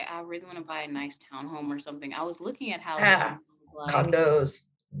 I really want to buy a nice townhome or something. I was looking at houses and Yeah, I was like, condos.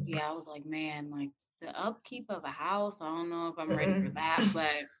 yeah, I was like, man, like the upkeep of a house. I don't know if I'm ready for Mm-mm. that,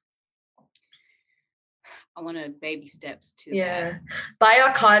 but I want to baby steps to that. Yeah. Buy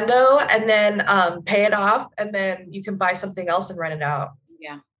a condo and then pay it off and then you can buy something else and rent it out.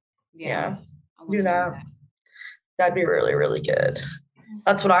 Yeah, yeah, Yeah. I want Do to do that. that. That'd be really, really good.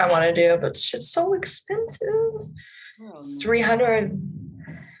 That's what I want to do, but shit's so expensive. Girl, It's no. 300.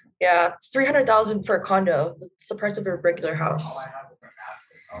 Yeah, it's 300,000 for a condo. It's the price of a regular house.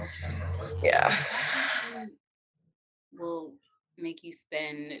 Yeah. Will make you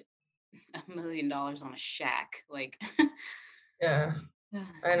spend $1 million on a shack. Like, Yeah,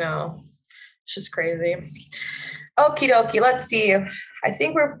 I know. It's just crazy. Okie dokie. Let's see. I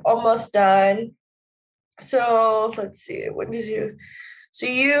think we're almost done. So let's see. When did you? So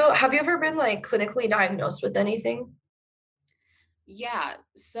have you ever been like clinically diagnosed with anything? yeah.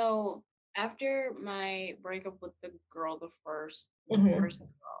 So after my breakup with the Hmm. first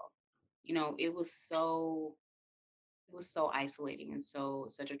girl, it was so isolating and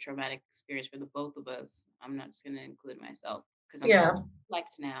such a traumatic experience for the both of us. I'm not just gonna include myself because I'm Yeah. able to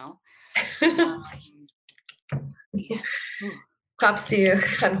reflect now. Um, yeah. Ooh. Claps to you.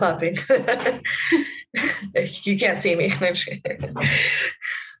 I'm clapping. You can't see me.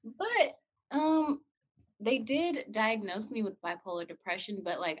 But they did diagnose me with bipolar depression,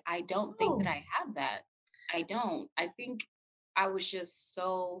 but like I don't think that Oh, I had that. I don't. I think I was just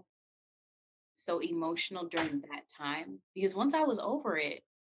so emotional during that time because once I was over it,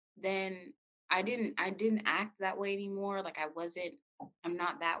 then I didn't act that way anymore. Like I'm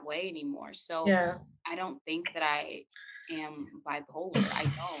not that way anymore. So yeah. I don't think that I am bipolar. I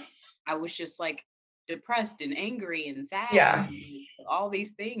don't. I was just like depressed and angry and sad Yeah. and all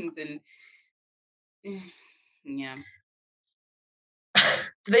these things and yeah.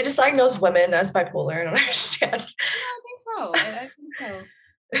 Do they just diagnose women as bipolar? I don't understand. Yeah, I think so. I think so.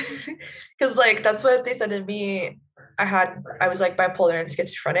 Because like that's what they said to me. I was like bipolar and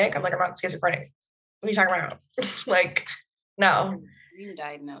schizophrenic. I'm like, I'm not schizophrenic. What are you talking about? Like, no. Dream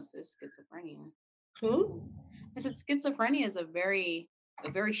diagnosis, schizophrenia. Hmm? I said schizophrenia is a very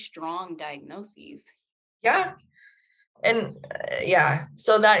strong diagnosis. Yeah. And yeah,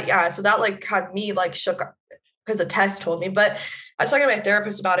 so that like had me like shook because the test told me. But I was talking to my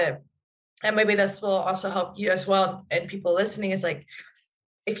therapist about it, and maybe this will also help you as well. And people listening is like,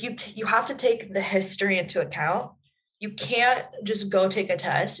 if you have to take the history into account. You can't just go take a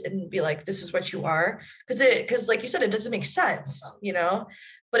test and be like, this is what you are, because like you said, it doesn't make sense, you know.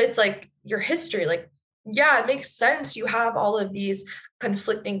 But it's like your history, like, yeah, it makes sense. You have all of these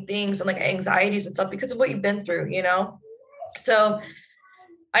conflicting things and like anxieties and stuff because of what you've been through, you know. So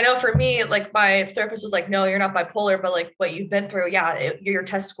I know for me, like my therapist was like, no, you're not bipolar, but like what you've been through, yeah, your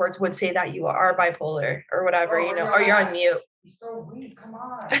test scores would say that you are bipolar or whatever, you know, or you're on mute. So weak, come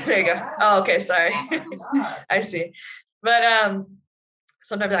on. There you go. Oh, okay, sorry. I see. But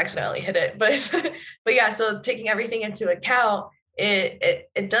sometimes I accidentally hit it. But yeah, so taking everything into account,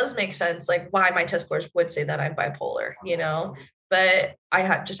 it does make sense like why my test scores would say that I'm bipolar, you know. But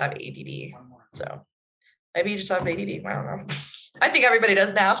just have ADD. So maybe you just have ADD. I don't know. I think everybody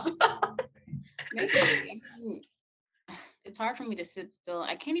does now. So. Maybe. I mean, it's hard for me to sit still.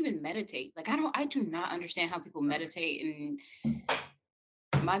 I can't even meditate. Like I do not understand how people meditate, and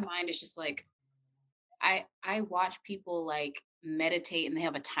my mind is just like I watch people like meditate and they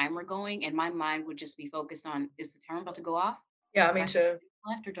have a timer going, and my mind would just be focused on, is the timer about to go off? Yeah, Do I me have too.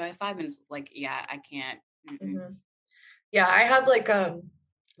 left or do I have 5 minutes? Like, yeah, I can't. Mm-hmm. Yeah, I had like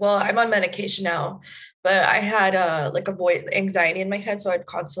well, I'm on medication now, but I had like a voice anxiety in my head. So I'd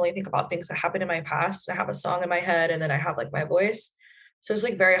constantly think about things that happened in my past. I have a song in my head and then I have like my voice. So it's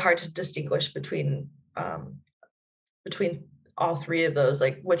like very hard to distinguish between all three of those,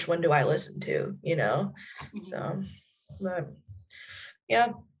 like which one do I listen to, you know? Mhm. So but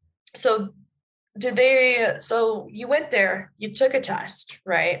yeah. So so you went there, you took a test,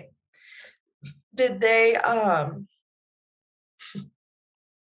 right? Did they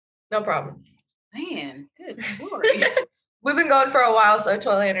no problem. Man, good glory. We've been going for a while, so I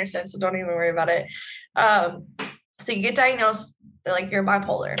totally understand. So don't even worry about it. So you get diagnosed, they're like you're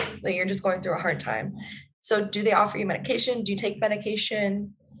bipolar, like you're just going through a hard time. So do they offer you medication? Do you take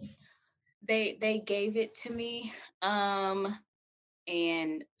medication? They gave it to me. And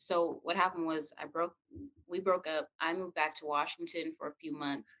so what happened was we broke up. I moved back to Washington for a few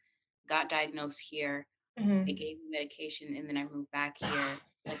months, got diagnosed here. They Mhm. gave me medication, and then I moved back here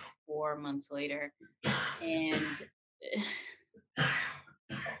like 4 months later. And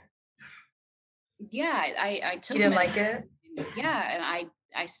yeah, I You took didn't like medication. it? Yeah, and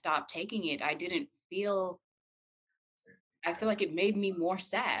I stopped taking it. I feel like it made me more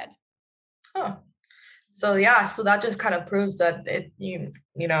sad. Huh. So yeah, so that just kind of proves that you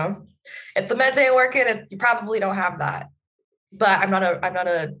know, if the meds ain't working, you probably don't have that. But I'm not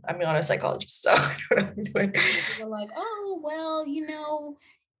a psychologist, so I don't know what I'm doing. People were like, "Oh, well,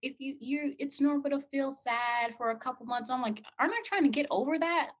 if it's normal to feel sad for a couple months." I'm like, "Aren't I trying to get over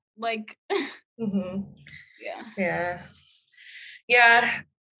that?" Like, Hmm. yeah. Yeah. Yeah,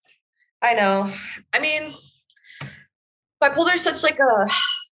 I know. I mean, bipolar is such like a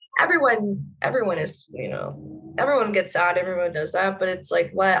everyone is, you know, everyone gets sad, everyone does that, but it's like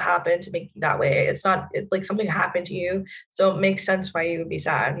what happened to make you that way? It's like something happened to you, so it makes sense why you would be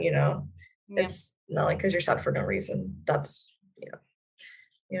sad, you know. Yeah. It's not like because you're sad for no reason. That's yeah.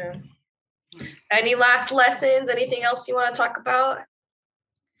 Yeah. Mm. Any last lessons? Anything else you want to talk about?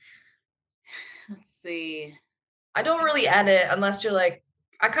 Let's see. I don't I really edit unless you're like,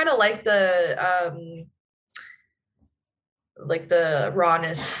 I kind of like the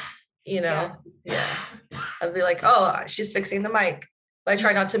rawness, you Yeah. know? Yeah. I'd be like, oh, she's fixing the mic. But I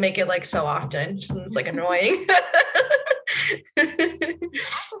try not to make it like so often. It's like annoying. I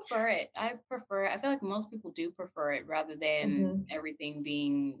prefer it. I feel like most people do prefer it rather than Mhm. everything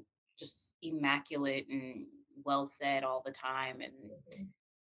being just immaculate and well said all the time. And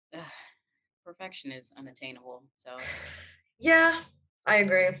ugh, perfection is unattainable. So Yeah, I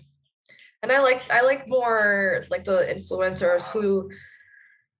agree. And I like more like the influencers who,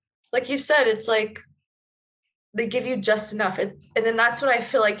 like you said, it's like they give you just enough. And then that's when I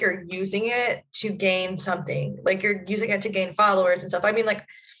feel like you're using it to gain something. Like you're using it to gain followers and stuff. I mean, like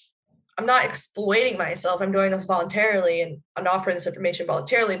I'm not exploiting myself. I'm doing this voluntarily and I'm offering this information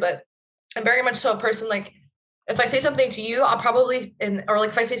voluntarily, but I'm very much so a person like if I say something to you, I'll probably or like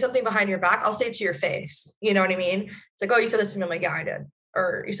if I say something behind your back, I'll say it to your face. You know what I mean? It's like, oh, you said this to me. I'm like, yeah, I did.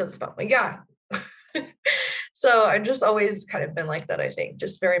 Or you said this about me. Yeah. So I just always kind of been like that, I think,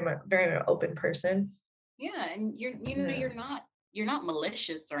 just very open person. Yeah, and Yeah. you're not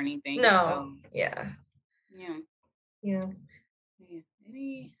malicious or anything. So No. Yeah. yeah, Yeah. yeah.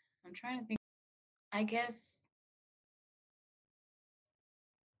 Maybe I'm trying to think. I guess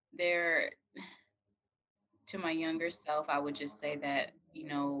there to my younger self, I would just say that,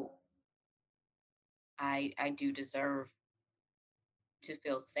 I do deserve to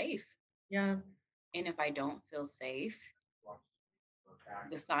feel safe. Yeah. And if I don't feel safe,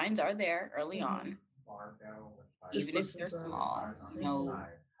 the signs are there early Mhm. on, Just even if listen they're to them. small, Mhm.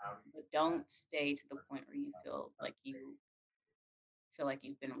 but don't stay to the point where you feel like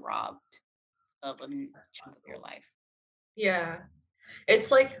you've been robbed of a chunk of your life. Yeah.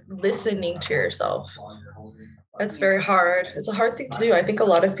 It's like listening to yourself. That's Yeah, very hard. It's a hard thing to do. I think a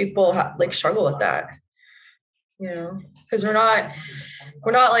lot of people like struggle with that, yeah, because we're not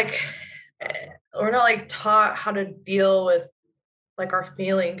like we're not like taught how to deal with like our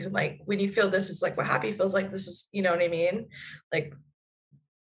feelings, and like when you feel this is like what happy feels like, this is, you know what I mean? Like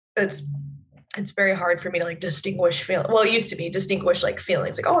it's it's very hard for me to like distinguish feel, well, it used to be distinguish like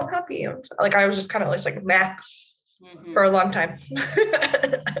feelings like, oh, I'm happy, like I was just kind of like meh for hmm, a long time.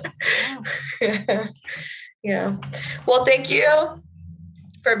 yeah, Yeah. Yeah. Well, thank you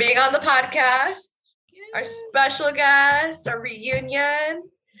for being on the podcast, our special guest, our reunion.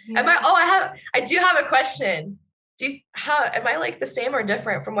 yeah. I do have a question. How am I like the same or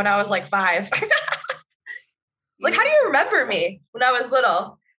different from when I was like 5? Like, how do You you remember me when I was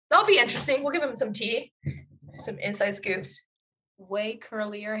little? That'll be interesting. We'll give him some tea, some inside scoops. way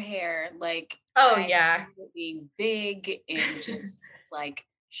curlier hair. Like Oh I yeah. remember being big and just like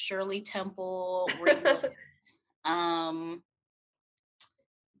Shirley Temple ringlet. Um,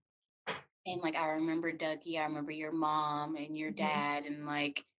 and like I remember Dougie, I remember your mom and your Mhm. dad, and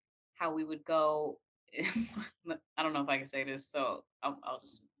like how we would go. I don't know if I can say this, so I'll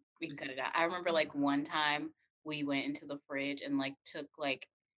just we can cut it out. I remember like one time we went into the fridge and like took like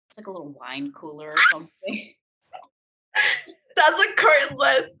it's like a little wine cooler or something. That's what Courtney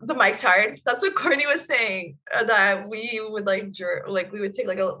was. The mic's hard. That's what Courtney was saying. That we would like like we would take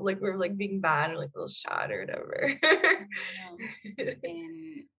like like we were like being bad or like a little shot or whatever. Yeah.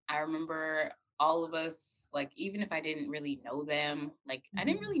 And I remember all of us, like, even if I didn't really know them, like, I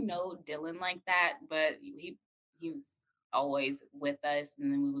didn't really know Dylan like that, but he was always with us.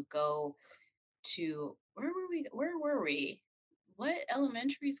 And then we would go to where were we? Where were we? What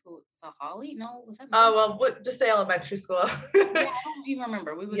elementary school? Sahali? No, was that middle Oh school? well, just say elementary school. Yeah, I don't even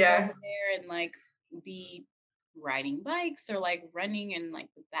remember. We would go Yeah. there and like be riding bikes or like running and like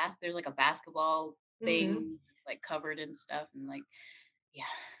there's like a basketball Mhm. thing like covered and stuff and like yeah.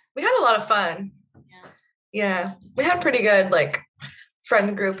 We had a lot of fun. Yeah. Yeah, we had pretty good like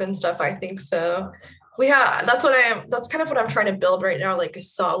friend group and stuff. I think so. That's kind of what I'm trying to build right now, like a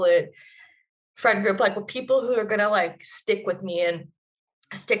solid friend group, like with people who are gonna like stick with me and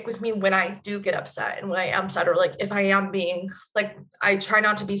stick with me when I do get upset and when I am sad, or like if I am being like, I try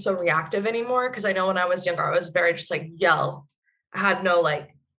not to be so reactive anymore, because I know when I was younger I was very just like yell. I had no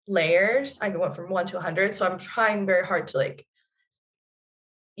like layers. I went from 1 to 100, so I'm trying very hard to like,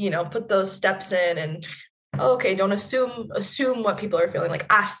 put those steps in and, oh, okay, don't assume what people are feeling, like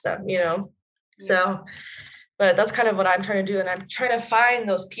ask them. Yeah. So, but that's kind of what I'm trying to do, and I'm trying to find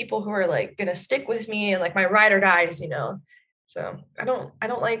those people who are like gonna stick with me and like my ride or dies. So I don't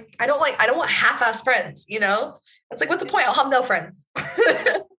want half-ass friends. That's like, what's the Yeah. point? I'll have no friends.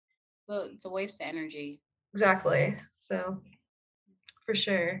 So it's a waste of energy. Exactly. So for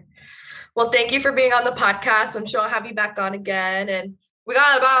sure. Well, thank you for being on the podcast. I'm sure I'll have you back on again. And we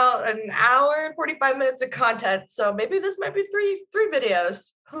got about an hour and 45 minutes of content. So maybe this might be three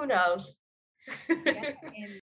videos. Who knows? Yeah. And